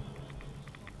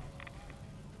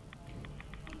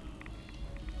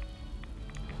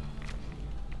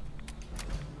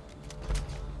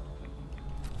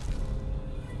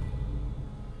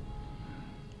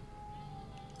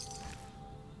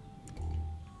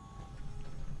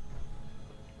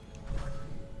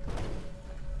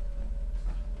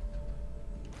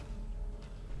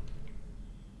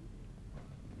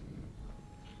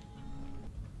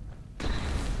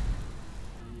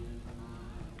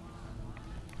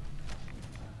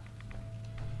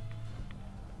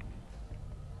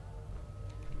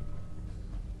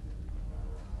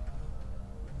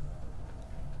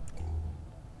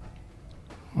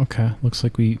 Okay, looks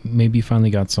like we maybe finally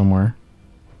got somewhere.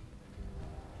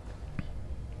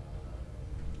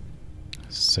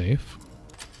 Safe.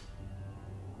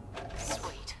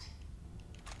 Sweet.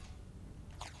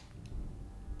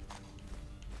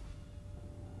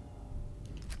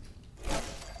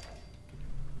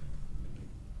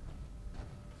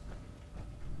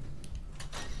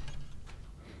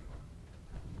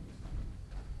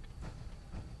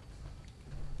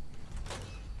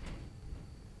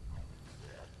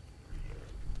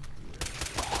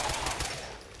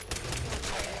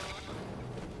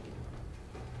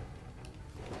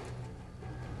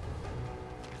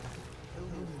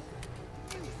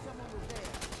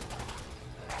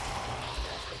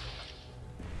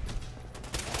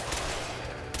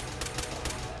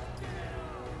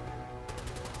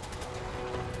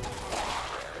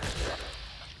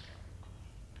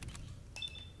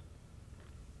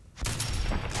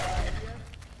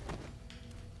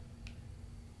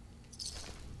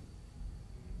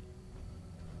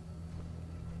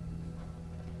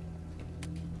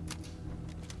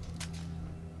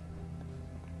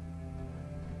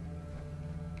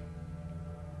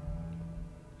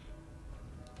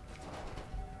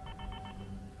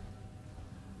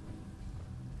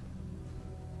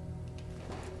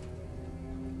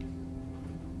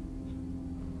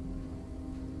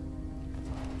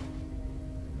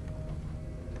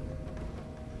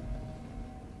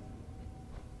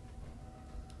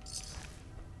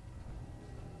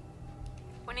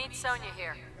 We need Sonya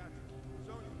here.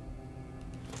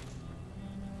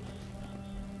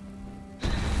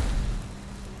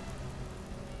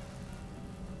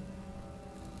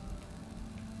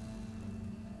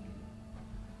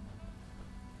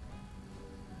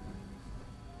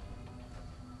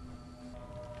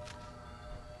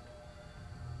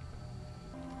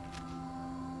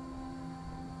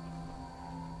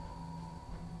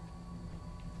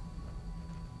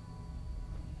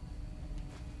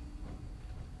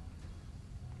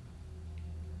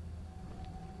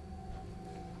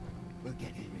 We're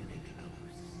getting really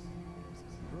close.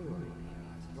 Brewery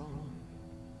is wrong.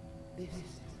 This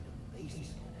is the basement.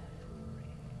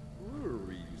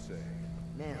 Brewery, you say?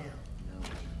 Now, no.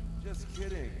 Just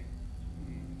kidding.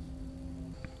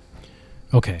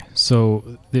 Okay,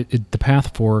 so the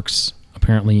path forks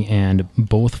apparently, and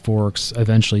both forks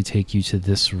eventually take you to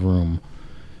this room,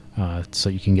 so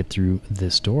you can get through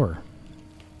this door.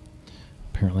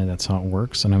 Apparently that's how it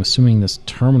works, and I'm assuming this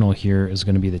terminal here is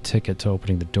going to be the ticket to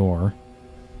opening the door.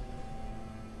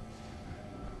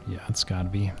 Yeah, it's got to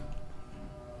be.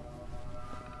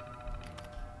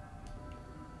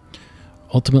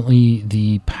 Ultimately,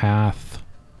 the path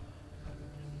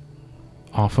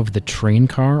off of the train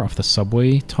car, off the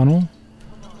subway tunnel,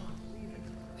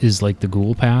 is like the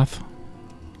ghoul path.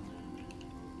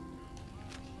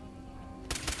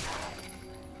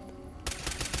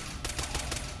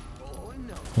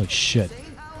 Holy shit.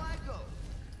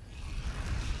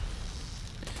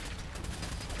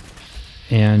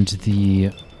 And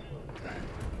the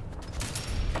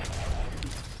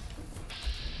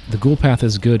ghoul path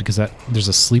is good because there's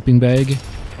a sleeping bag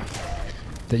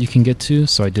that you can get to,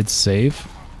 so I did save.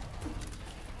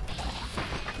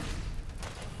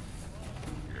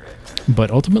 But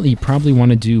ultimately you probably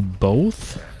want to do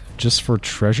both just for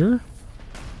treasure?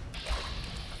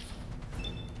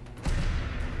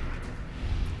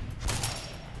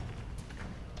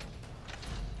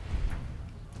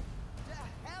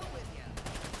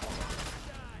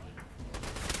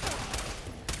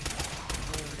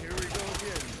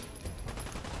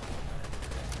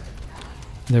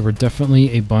 There were definitely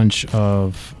a bunch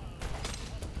of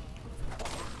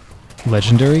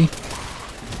legendary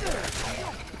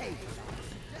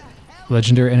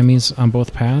enemies on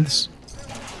both paths.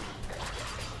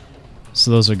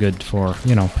 So those are good for,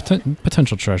 you know,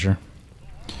 potential treasure.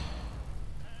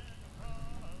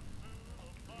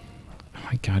 Oh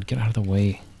my god, get out of the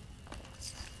way.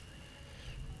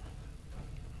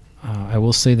 I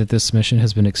will say that this mission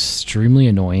has been extremely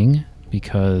annoying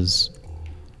because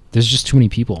there's just too many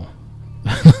people.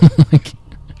 Like,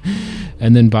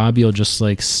 and then Bobby will just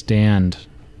like stand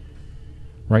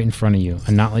right in front of you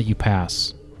and not let you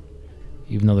pass,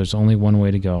 even though there's only one way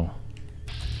to go.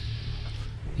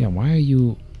 Yeah, why are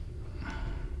you...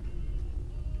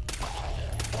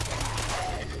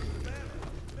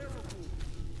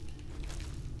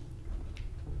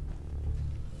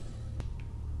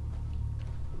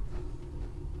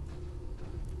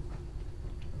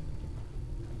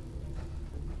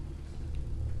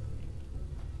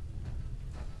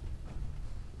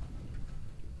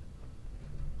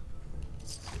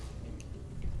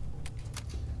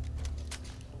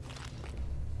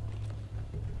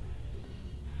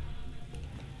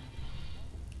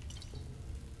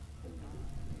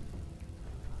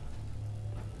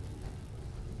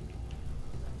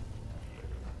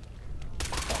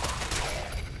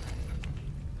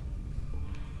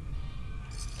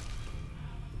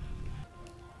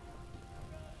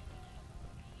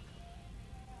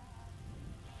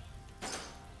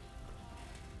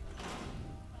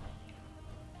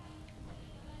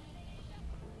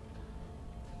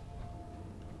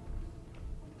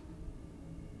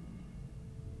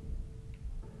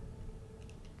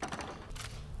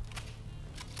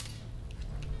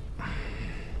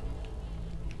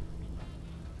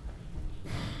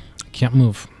 Can't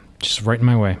move. Just right in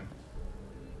my way.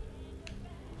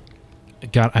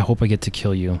 God, I hope I get to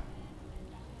kill you.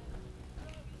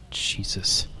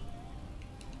 Jesus.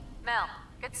 Mel,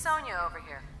 get Sonia over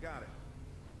here. Got it.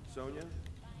 Sonia,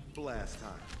 blast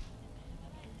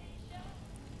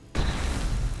time.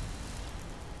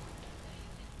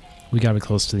 We gotta be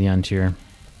close to the end here.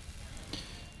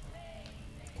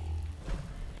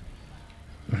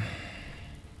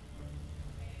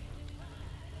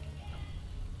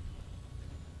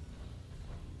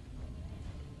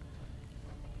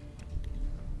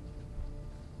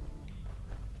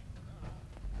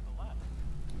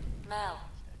 Mel.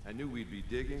 I knew we'd be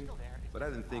digging, but I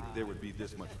didn't think there would be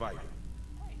this much fighting.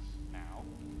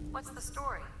 What's the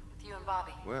story with you and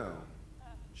Bobby? Well,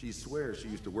 she swears she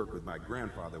used to work with my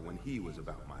grandfather when he was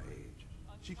about my age.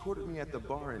 She courted me at the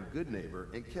bar in Good Neighbor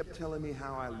and kept telling me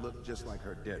how I looked just like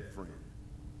her dead friend.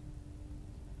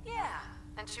 Yeah,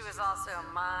 and she was also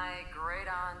my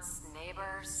great-aunt's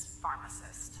neighbor's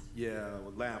pharmacist. Yeah,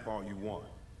 well, laugh all you want.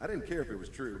 I didn't care if it was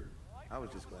true. I was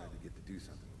just glad to get to do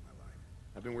something with my life.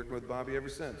 I've been working with Bobby ever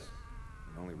since,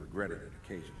 and only regretted it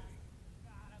occasionally.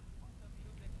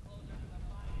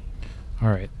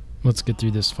 Alright, let's get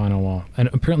through this final wall. And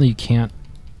apparently you can't,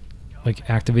 like,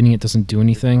 activating it doesn't do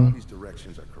anything. Bobby's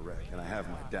directions are correct, and I have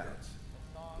my doubts.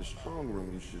 The strong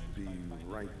room should be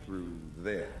right through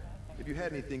there. If you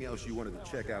had anything else you wanted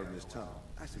to check out in this tunnel,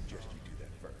 I suggest you do that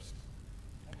first.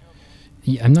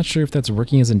 Yeah, I'm not sure if that's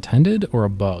working as intended or a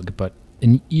bug, but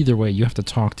in either way, you have to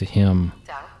talk to him.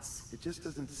 Doubts? It just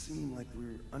doesn't seem like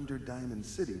we're under Diamond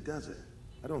City, does it?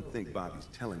 I don't think Bobby's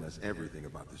telling us everything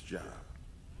about this job.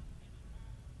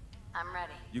 I'm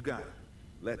ready. You got it.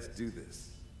 Let's do this.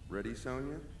 Ready,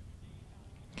 Sonia?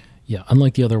 Yeah,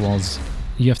 unlike the other walls,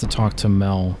 you have to talk to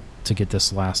Mel to get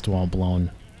this last wall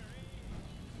blown.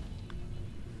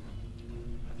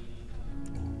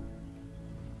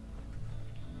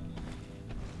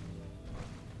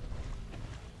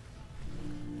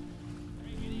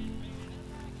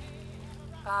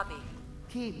 Bobby.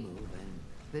 Keep moving.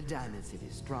 The Diamond City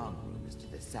strong room is to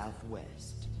the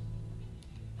southwest.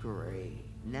 Great.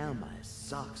 Now my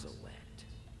socks are wet.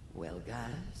 Well,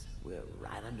 guys, we're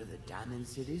right under the Diamond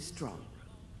City strong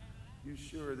room. You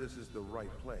sure this is the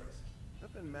right place?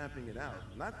 I've been mapping it out,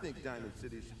 and I think Diamond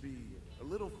City should be a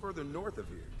little further north of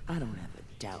here. I don't have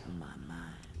a doubt in my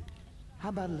mind. How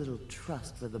about a little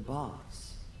trust for the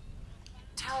boss?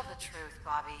 Tell the truth,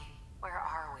 Bobby. Where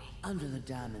are we? Under the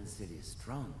Diamond City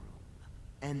strong room.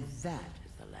 And that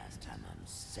is the last time I'm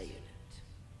saying it.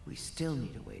 We still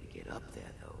need a way to get up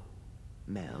there, though.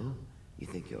 Mel, You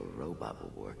think your robot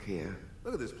will work here?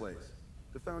 Look at this place.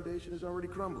 The foundation is already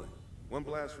crumbling. One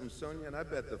blast from Sonya, and I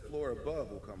bet the floor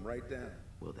above will come right down.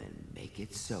 Well, then make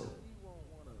it so. You won't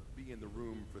want to be in the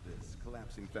room for this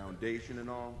collapsing foundation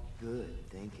and all. Good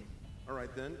thinking. All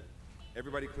right, then.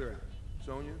 Everybody clear out.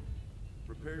 Sonya,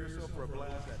 prepare yourself for a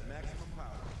blast at maximum power.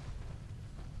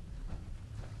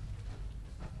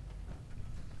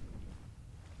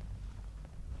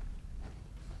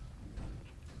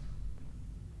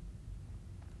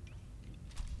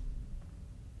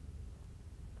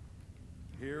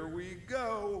 Here we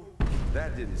go.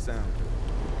 That didn't sound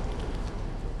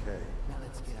good. Okay. Now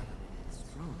let's get up a minute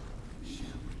stronger,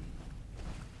 shall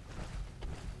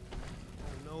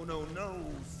we? No, no, no,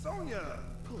 Sonya!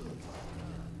 Pull it.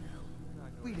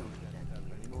 We don't do that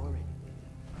anymore.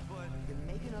 But you can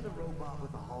make another robot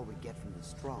with the haul we get from the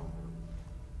strong room.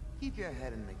 Keep your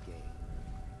head in the game.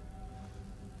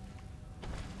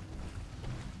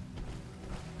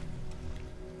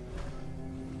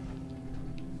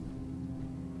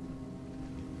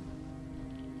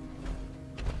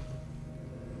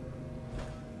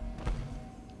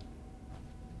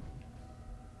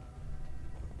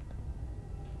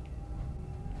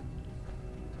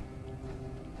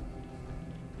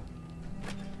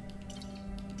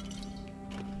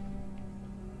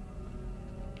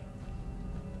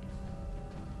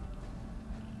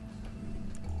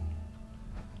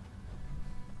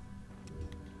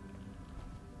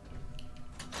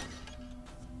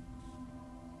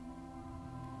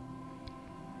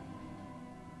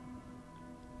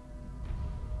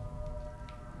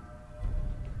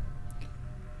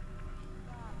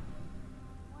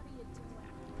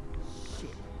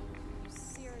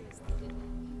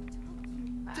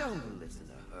 Don't listen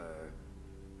to her.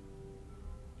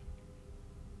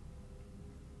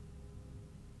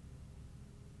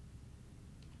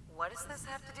 What does this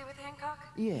have to do with Hancock?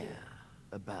 Yeah,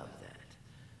 about that.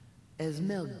 As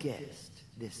Mel guessed,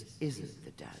 this isn't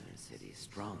the Diamond City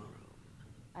strong room.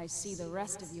 I see the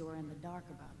rest of you are in the dark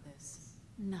about this.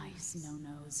 Nice,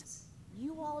 No-Nose.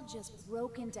 You all just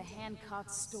broke into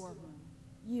Hancock's storeroom.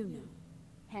 You know,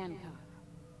 Hancock,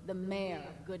 the mayor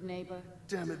of Good Neighbor.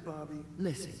 Damn it, Bobby.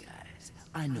 Listen, guys,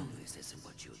 I know this isn't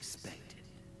what you expected,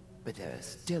 but there are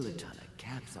still a ton of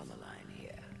caps on the line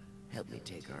here. Help me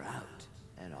take her out,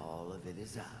 and all of it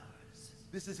is ours.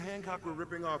 This is Hancock we're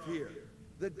ripping off here.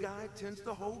 The guy tends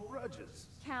to hold grudges.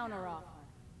 Counteroffer.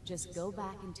 Just go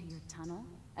back into your tunnel,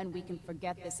 and we can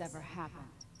forget this ever happened.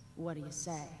 What do you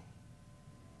say?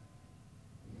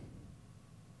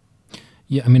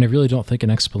 Yeah, I mean, I really don't think an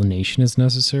explanation is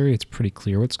necessary. It's pretty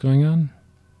clear what's going on.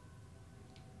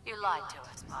 You lied to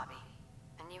us, Bobby.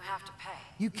 And you have to pay.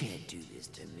 You can't do this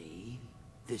to me.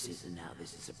 This isn't how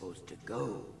this is supposed to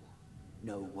go.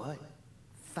 Know what?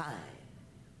 Fine.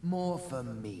 More for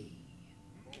me.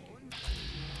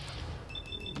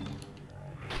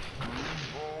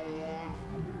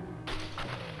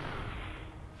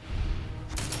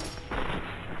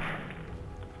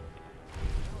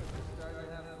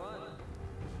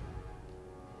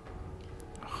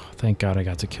 Thank God I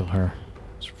got to kill her.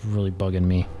 It's really bugging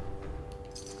me.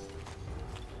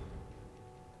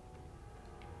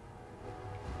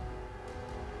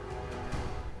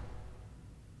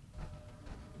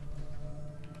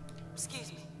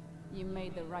 Excuse me. You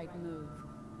made the right move.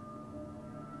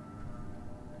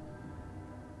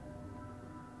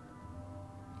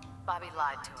 Bobby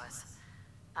lied to us.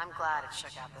 I'm glad it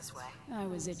shook out this way. I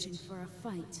was itching for a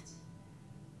fight.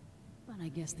 But I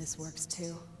guess this works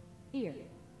too. Here,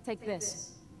 take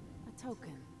this. A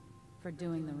token for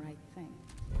doing the right thing.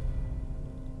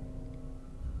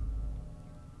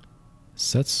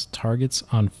 Sets targets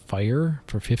on fire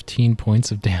for 15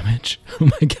 points of damage. Oh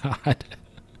my God.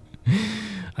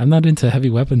 I'm not into heavy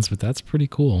weapons, but that's pretty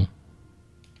cool.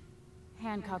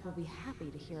 Hancock will be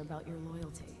happy to hear about your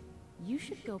loyalty. You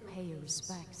should go pay your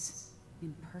respects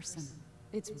in person.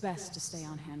 It's best to stay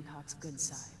on Hancock's good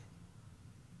side.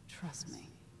 Trust me.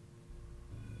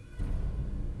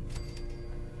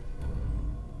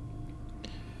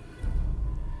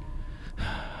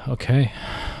 Okay,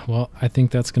 well, I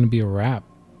think that's going to be a wrap.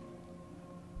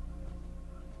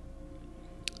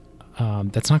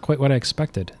 That's not quite what I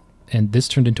expected. And this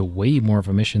turned into way more of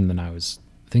a mission than I was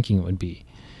thinking it would be.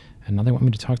 And now they want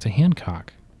me to talk to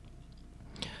Hancock.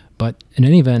 But in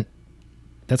any event,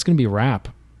 that's going to be a wrap.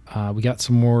 We got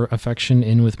some more affection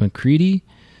in with MacCready.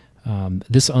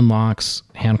 This unlocks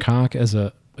Hancock as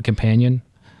a companion.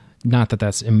 Not that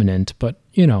that's imminent, but,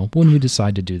 you know, when we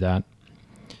decide to do that.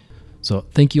 So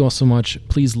thank you all so much.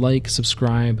 Please like,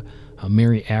 subscribe.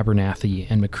 Marry Abernathy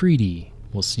and MacCready.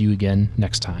 We'll see you again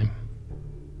next time.